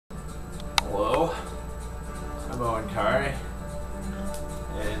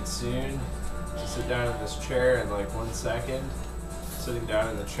sit down in this chair in like 1 second. Sitting down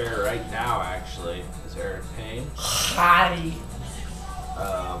in the chair right now, actually, is Eric Payne. Hi.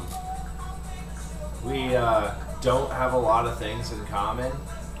 We don't have a lot of things in common,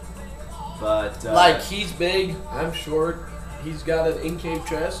 but Like, he's big, I'm short, he's got an in-cave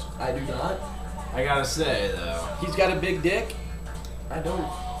chest, I do not. I gotta say though, He's got a big dick, I don't.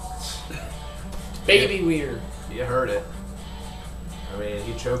 Baby weird. you heard it. I mean,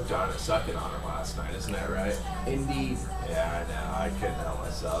 he choked on it, sucking on it last night, isn't that right? Indeed. Yeah, I know. I couldn't help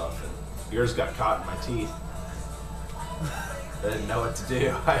myself, and yours got caught in my teeth. I didn't know what to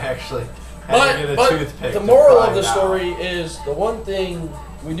do. I actually had to get a toothpick. The moral to of the pry it story is the one thing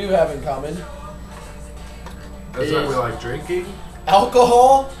we do have in common out. Is that we like drinking,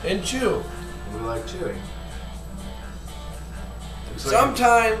 alcohol and chew. and we like chewing. Looks like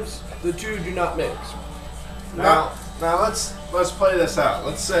Sometimes the two do not mix. Now let's play this out.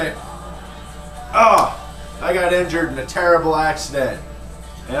 Let's say, oh, I got injured in a terrible accident,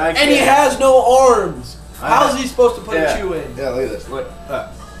 and he has no arms. How's he supposed to put yeah, a chew in? Yeah, look at this. Look,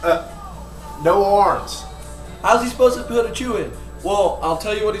 no arms. How's he supposed to put a chew in? Well, I'll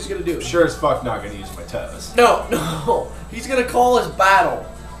tell you what he's gonna do. Sure as fuck not gonna use my toes. No. He's gonna call his battle.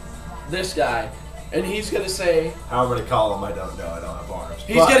 This guy. And he's gonna say How I'm gonna call him, I don't know. I don't have arms.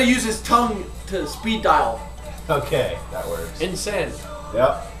 he's gonna use his tongue to speed dial Okay, that works. and send.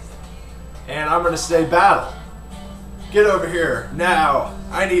 Yep. And I'm gonna say battle. Get over here now.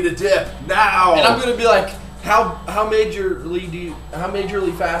 I need a dip now. And I'm gonna be like, how majorly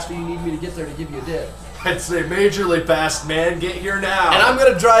fast do you need me to get there to give you a dip? I'd say majorly fast, man. Get here now. And I'm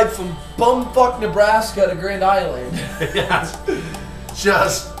gonna drive from bumfuck Nebraska to Grand Island. Yes.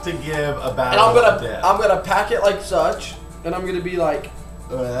 Just to give a And battle a dip. I'm gonna pack it like such, and I'm gonna be like,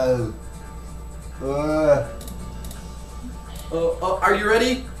 are you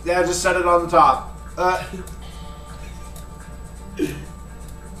ready? Yeah, just set it on the top.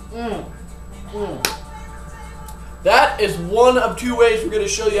 That is one of two ways we're gonna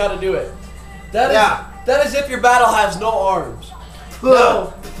show you how to do it. Yeah. That is if your battle has no arms.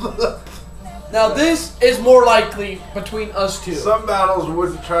 Now this is more likely between us two. Some battles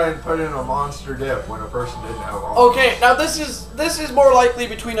wouldn't try and put in a monster dip when a person didn't have arms. Okay, now this is more likely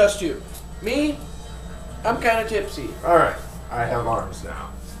between us two. Me, I'm kind of tipsy. All right, I have arms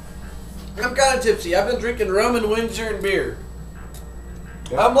now. I'm kind of tipsy. I've been drinking rum and Windsor and beer.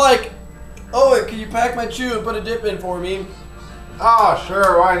 Yep. I'm like, oh, can you pack my chew and put a dip in for me? Oh,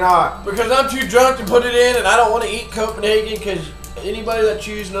 sure, why not? Because I'm too drunk to put it in, and I don't want to eat Copenhagen because anybody that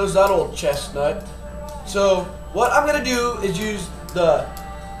chews knows that old chestnut. So what I'm gonna do is use the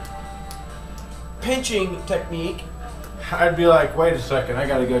pinching technique. I'd be like, wait a second, I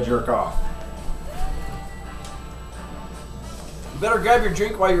gotta go jerk off. You better grab your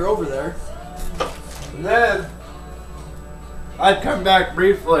drink while you're over there. And then I'd come back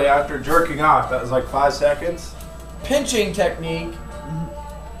briefly after jerking off. That was like 5 seconds. Pinching technique.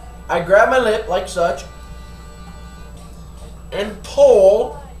 I grab my lip like such and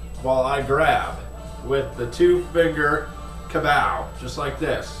pull. While I grab with the 2-finger kabow, just like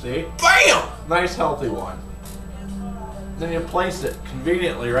this. See? BAM! Nice healthy one. Then you place it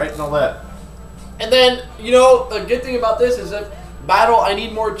conveniently right in the lip. And then, you know, the good thing about this is if battle, I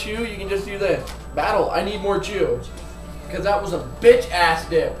need more chew, you can just do this. Battle, I need more chew. Because that was a bitch ass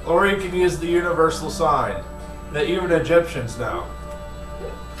dip. Or you can use the universal sign that even Egyptians know.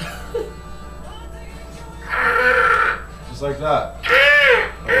 Just like that.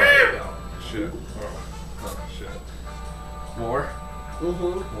 Oh, there you go. Shit. Oh, shit. More?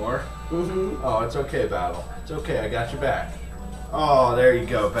 Mm-hmm. More? Mm-hmm. Oh, it's okay, Battle. It's okay, I got your back. Oh, there you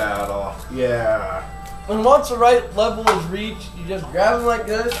go, Battle. Yeah. And once the right level is reached, you just grab them like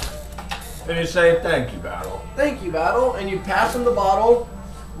this. And you say, thank you, Battle. Thank you, battle. And you pass them the bottle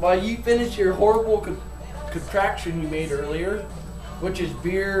while you finish your horrible contraction you made earlier, which is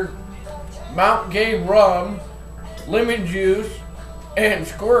beer, Mount Gay rum, lemon juice, and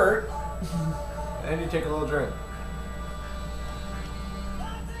squirt. And you take a little drink.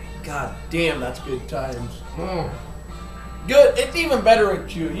 God damn, that's good times. Good. It's even better with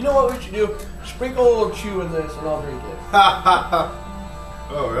chew. You know what we should do? Sprinkle a little chew in this and I'll drink it.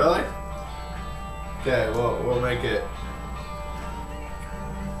 Oh, really? Okay, we'll make it.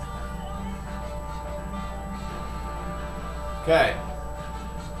 Okay.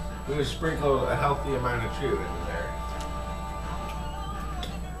 We're gonna sprinkle a healthy amount of chew into there.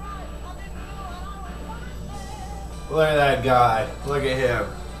 Look at that guy. Look at him.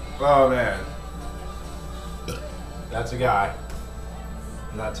 Oh man. That's a guy.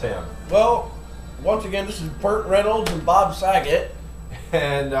 And that's him. Well, once again, this is Burt Reynolds and Bob Saget.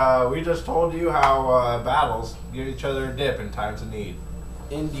 And we just told you how battles give each other a dip in times of need.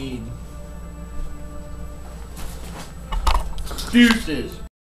 Indeed. Deuces.